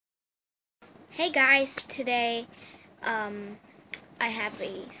Hey guys, today I have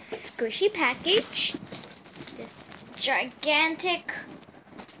a squishy package. This gigantic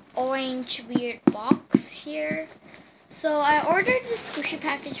orange weird box here. So I ordered this squishy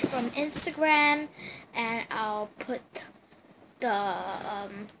package from Instagram, and I'll put the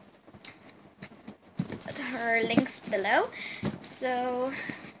her links below. So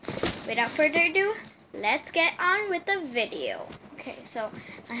without further ado, let's get on with the video. Okay, so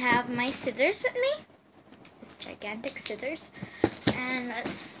I have my scissors with me, this gigantic scissors, and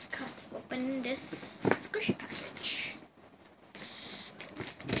let's open this squishy package.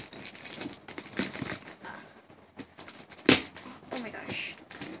 Oh my gosh.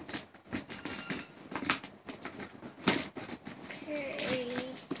 Okay.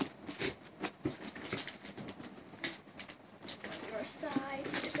 Got your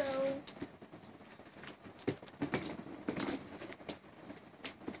size to go.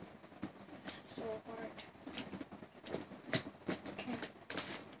 So hard. Okay.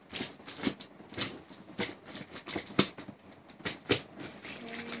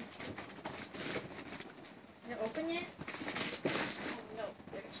 Is it open yet? Oh no,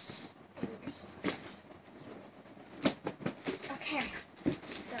 there's okay.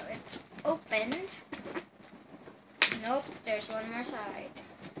 So it's opened. Nope, there's one more side.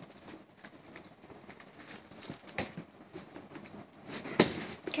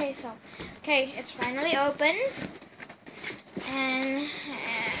 Okay, it's finally open, and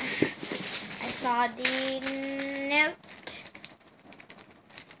I saw the note,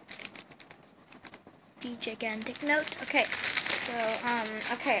 the gigantic note. Okay, so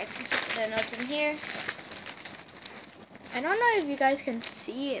okay, the note's in here. I don't know if you guys can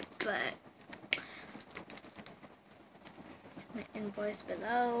see it, but my invoice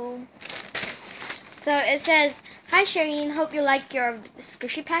below. So it says, "Hi Shireen, hope you like your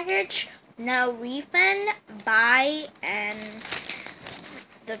squishy package. No refund, bye." And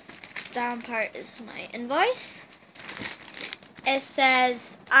the down part is my invoice. It says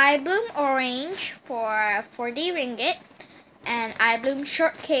I Bloom Orange for 40 ringgit and I Bloom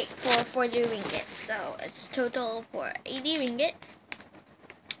Shortcake for 40 ringgit. So it's total for 80 ringgit.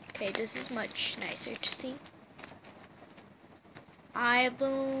 Okay, this is much nicer to see. I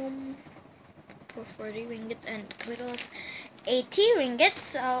Bloom for 40 ringgit and total is 80 ringgit.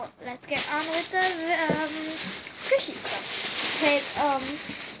 So let's get on with the squishy stuff. Okay,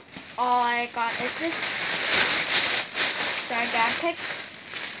 all I got is this gigantic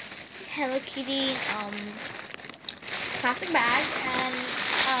Hello Kitty plastic bag, and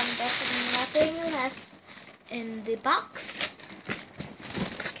there's nothing left in the box.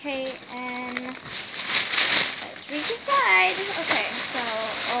 Okay, and let's reach inside. Okay, so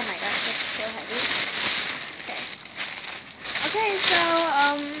oh my gosh, it's so heavy. Okay, so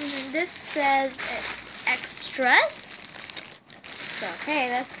this says it's extras. So okay,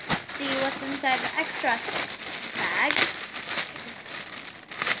 let's see what's inside the extras bag.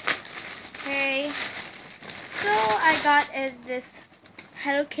 Okay, so I got is this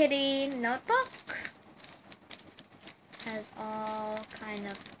Hello Kitty notebook. Has all kind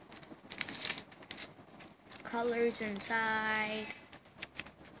of colors inside.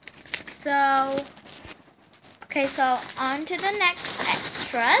 So okay, so on to the next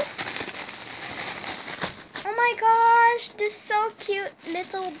extras. Oh my gosh, this so cute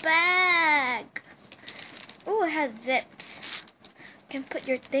little bag. Ooh, it has zips. You can put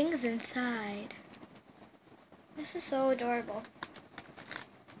your things inside. This is so adorable.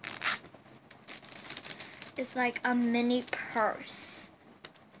 It's like a mini purse.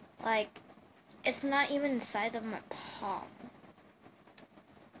 Like, it's not even the size of my palm.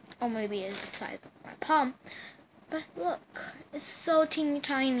 Or maybe it's the size of my palm. But look, it's so teeny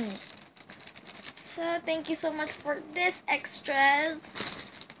tiny. So thank you so much for this extras.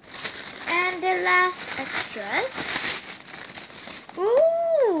 And the last extras.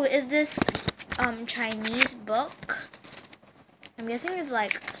 Ooh, is this Chinese book? I'm guessing it's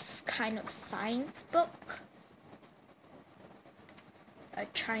like a kind of science book. A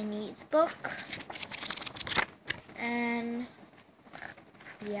Chinese book. And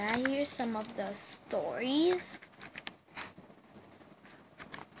yeah, here's some of the stories.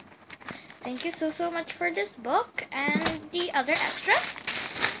 Thank you so much for this book and the other extras.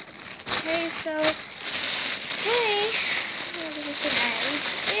 Okay, so hey,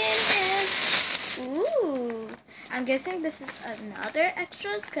 ooh, I'm guessing this is another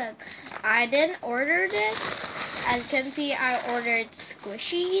extras because I didn't order this. As you can see, I ordered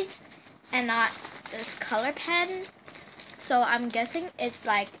squishies and not this color pen. So I'm guessing it's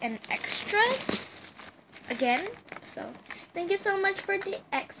like an extras again. So thank you so much for the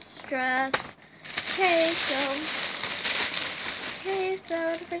extras. Okay,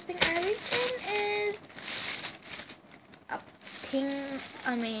 so the first thing I reach in is a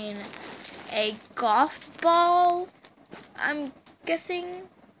a golf ball. I'm guessing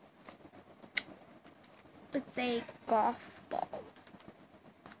it's a golf ball.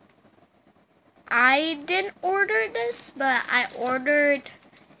 I didn't order this, but I ordered,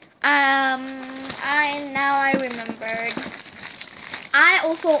 I remembered. I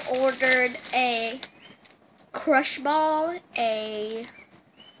also ordered a crush ball, a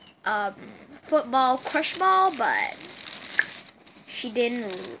football crush ball, but she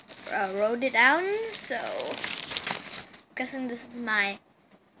didn't wrote it down, so guessing this is my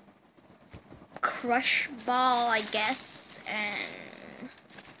crush ball, I guess. And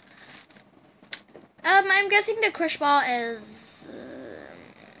I'm guessing the crush ball is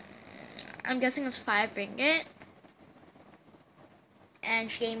I'm guessing it's 5 ringgit, and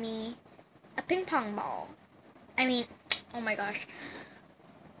she gave me a ping pong ball. Oh my gosh,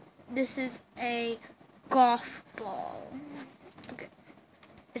 this is a golf ball. Okay.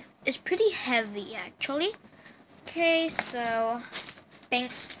 It's pretty heavy actually. Okay, so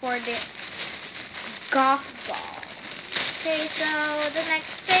thanks for the golf ball. Okay, so the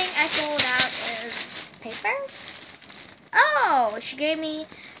next thing I pulled out is paper. Oh, she gave me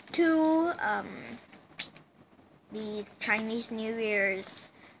 2 the Chinese New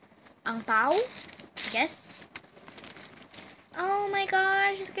Year's ang pao, I guess. Oh my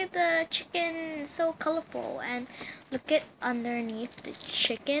gosh, look at the chicken, so colorful, and look at underneath the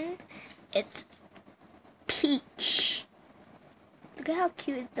chicken, it's peach. Look at how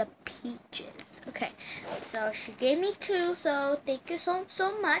cute the peach is. Okay, so she gave me 2, so thank you so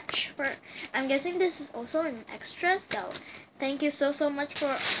much for, I'm guessing this is also an extra, so thank you so much for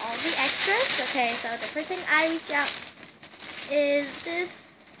all the extras. Okay, so the first thing I reach out is this.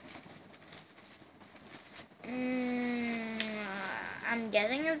 I'm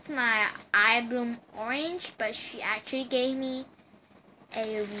guessing it's my eye bloom orange, but she actually gave me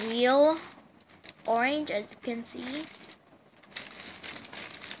a real orange, as you can see.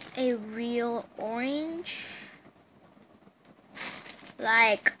 A real orange.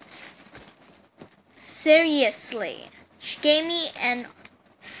 Like, seriously. She gave me an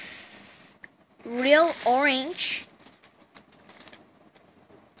real orange.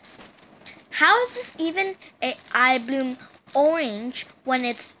 How is this even a eye bloom orange when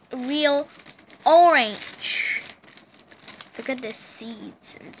it's real orange? Look at the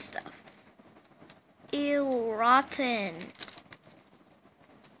seeds and stuff. Ew, rotten.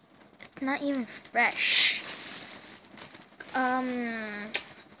 It's not even fresh. I'm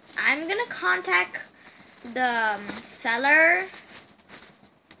gonna contact the seller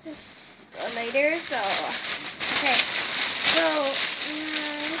later, so okay. So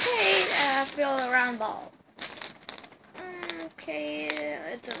fill a round ball. Okay,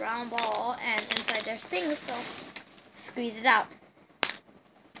 it's a round ball, and inside there's things, so squeeze it out.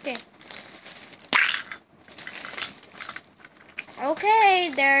 Okay.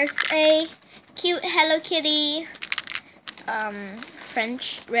 Okay, there's a cute Hello Kitty, red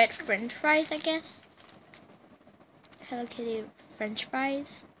French fries, I guess. Hello Kitty French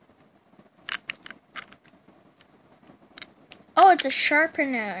fries. Oh, it's a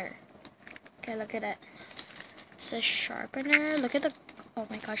sharpener. Okay, look at it. It's a sharpener. Look at the, oh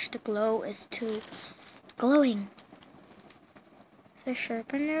my gosh, the glow is too glowing. It's a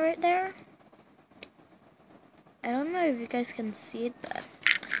sharpener right there. I don't know if you guys can see it, but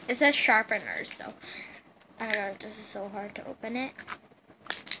it says sharpener, so oh my god, this is so hard to open it.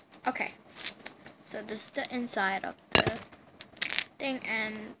 Okay, so this is the inside of the thing,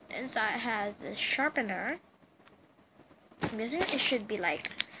 and inside has this sharpener. I'm guessing it should be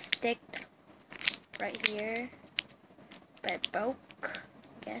like stick right here, but it broke, I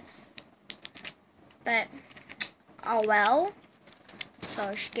guess. But oh well.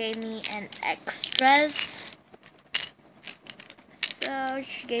 So she gave me an extras. So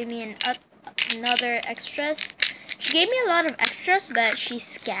she gave me another extras. She gave me a lot of extras, but she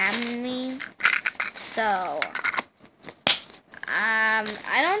scammed me. So I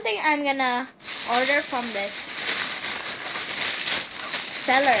don't think I'm gonna order from this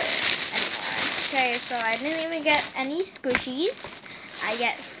seller anymore. Okay, so I didn't even get any squishies.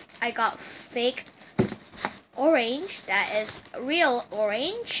 I got fake orange. That is real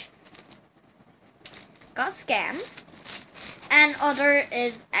orange. Got scammed. And other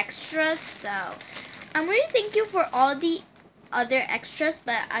is extras. So I'm really thank you for all the other extras,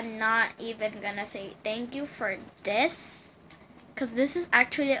 but I'm not even gonna say thank you for this, because this is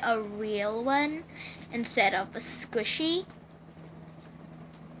actually a real one instead of a squishy.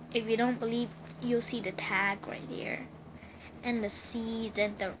 If you don't believe you'll see the tag right here, and the seeds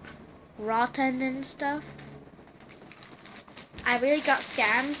and the rotten and stuff. I really got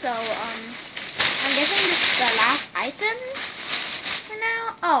scammed, so I'm guessing this is the last item for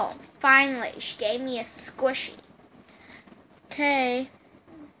now. Oh, finally, she gave me a squishy. Okay.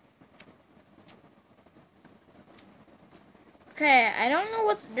 Okay, I don't know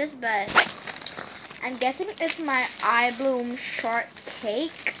what's this, but I'm guessing it's my eye bloom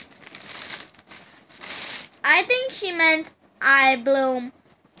shortcake. I think she meant eye bloom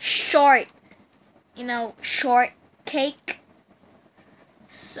short, you know, shortcake.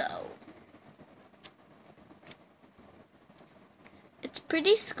 So it's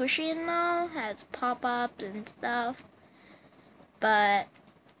pretty squishy and all, has pop-ups and stuff. But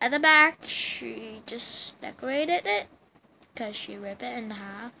at the back, she just decorated it because she ripped it in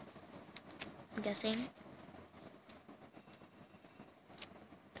half, I'm guessing.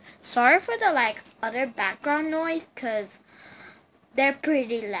 Sorry for the other background noise because they're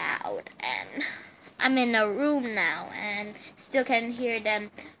pretty loud and I'm in a room now and still can hear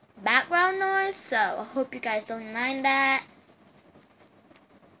them background noise, so I hope you guys don't mind that.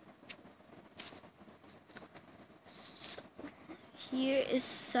 So here is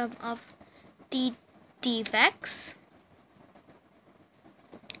some of the defects.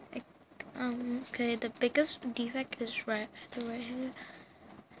 Okay, the biggest defect is right here.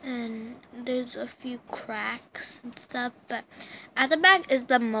 And there's a few cracks and stuff, but at the back is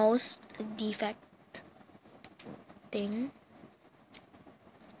the most defect thing.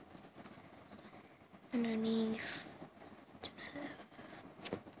 Underneath,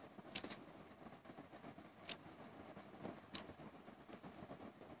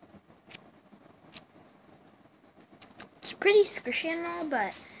 it's pretty squishy and all,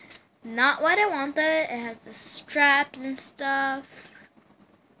 but not what I wanted. It has the straps and stuff.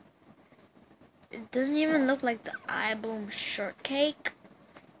 It doesn't even look like the eye bloom shortcake.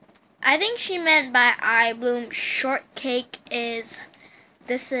 I think she meant by eye bloom shortcake is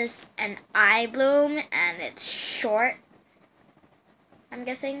this is an eye bloom and it's short. I'm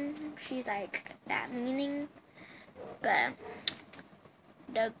guessing she's like that meaning. But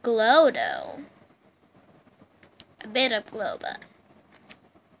the glow though, a bit of glow, but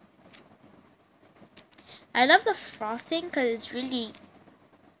I love the frosting because it's really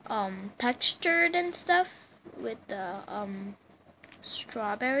textured and stuff with the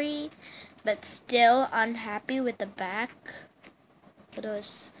strawberry, but still unhappy with the back. It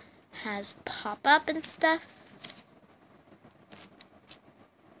has pop-up and stuff.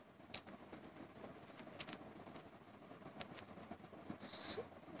 So,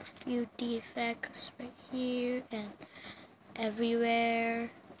 a few defects right here and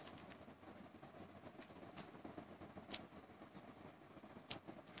everywhere.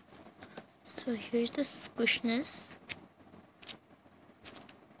 So here's the squishness.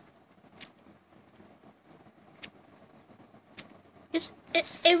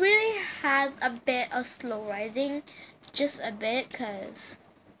 It really has a bit of slow rising, just a bit, cause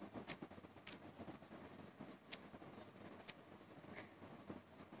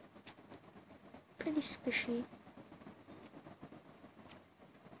pretty squishy.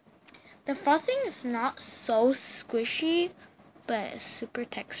 The frosting is not so squishy, but it's super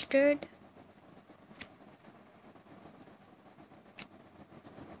textured.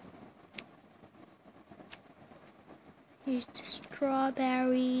 Here's the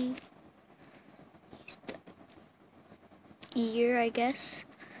strawberry. Here's the ear, I guess.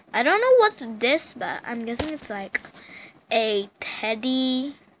 I don't know what's this, but I'm guessing it's like a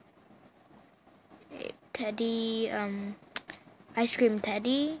teddy, ice cream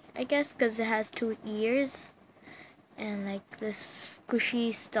teddy, I guess, because it has 2 ears and like this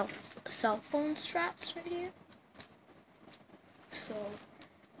squishy cell phone straps right here. So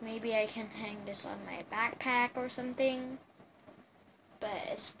maybe I can hang this on my backpack or something. But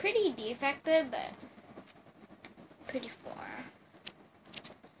it's pretty defective, but pretty far.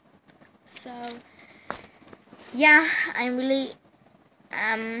 So yeah, I'm really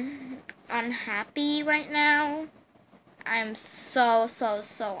unhappy right now. I'm so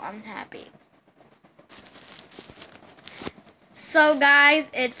unhappy. So guys,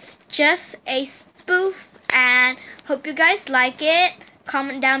 it's just a spoof and hope you guys like it.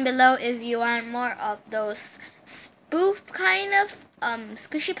 Comment down below if you want more of those spoof kind of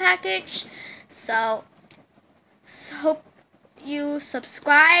squishy package. So hope you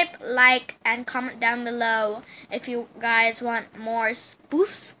subscribe, like, and comment down below if you guys want more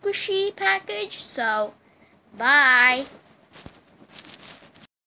spoof squishy package. So bye.